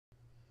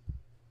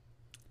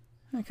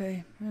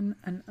Okay,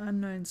 an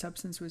unknown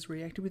substance was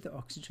reacted with the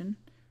oxygen,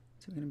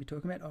 so we're going to be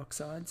talking about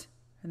oxides,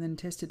 and then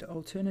tested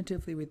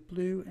alternatively with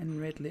blue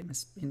and red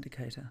litmus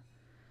indicator.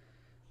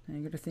 Now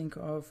you've got to think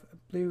of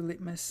blue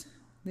litmus.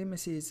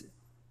 Litmus is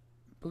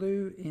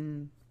blue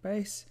in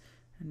base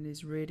and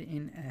is red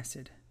in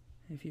acid.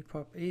 If you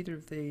pop either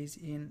of these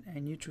in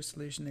a neutral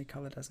solution, their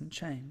colour doesn't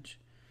change.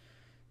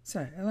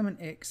 So element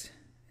X,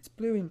 it's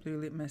blue in blue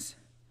litmus,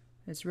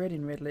 it's red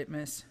in red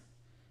litmus.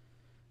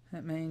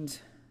 That means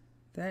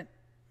that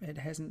it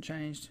hasn't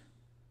changed.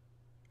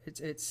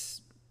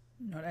 It's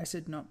not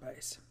acid, not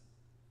base.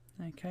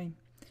 Okay,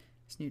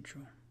 it's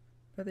neutral.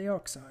 But the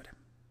oxide,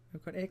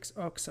 we've got X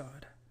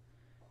oxide.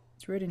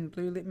 It's red in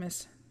blue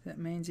litmus, that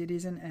means it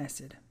is an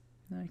acid.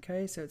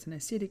 Okay, so it's an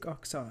acidic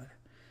oxide.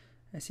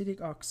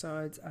 Acidic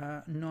oxides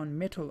are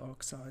non-metal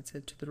oxides,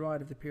 to the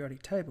right of the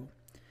periodic table.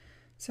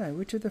 So,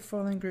 which of the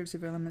following groups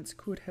of elements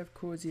could have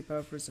caused the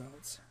above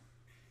results?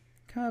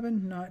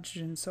 Carbon,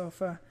 nitrogen,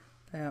 sulfur,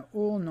 they are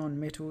all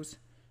non-metals,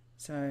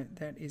 so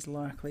that is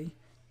likely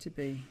to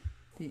be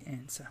the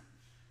answer.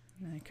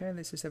 Okay,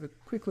 let's just have a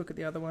quick look at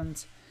the other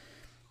ones.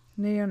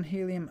 Neon,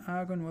 helium,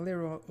 argon, well,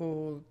 they're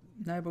all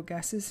noble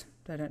gases.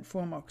 They don't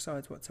form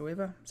oxides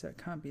whatsoever, so it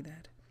can't be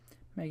that.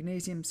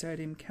 Magnesium,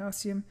 sodium,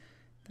 calcium,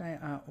 they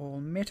are all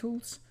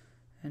metals,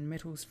 and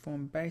metals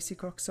form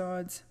basic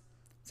oxides,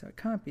 so it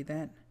can't be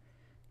that.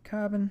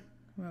 Carbon,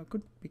 well, it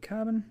could be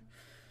carbon.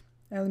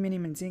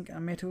 Aluminium and zinc are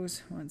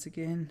metals. Once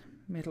again,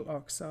 metal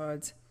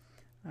oxides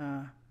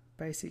are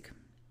basic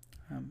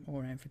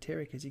or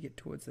amphoteric as you get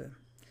towards the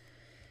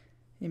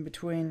in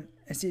between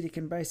acidic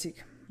and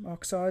basic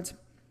oxides.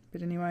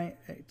 But anyway,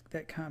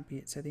 that can't be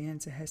it. So the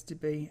answer has to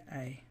be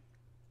A,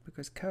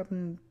 because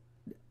carbon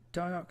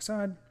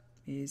dioxide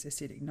is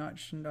acidic,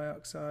 nitrogen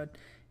dioxide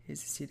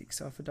is acidic,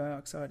 sulfur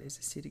dioxide is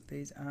acidic.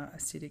 These are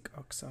acidic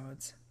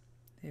oxides.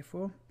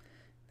 Therefore,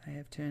 they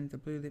have turned the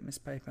blue litmus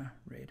paper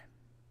red.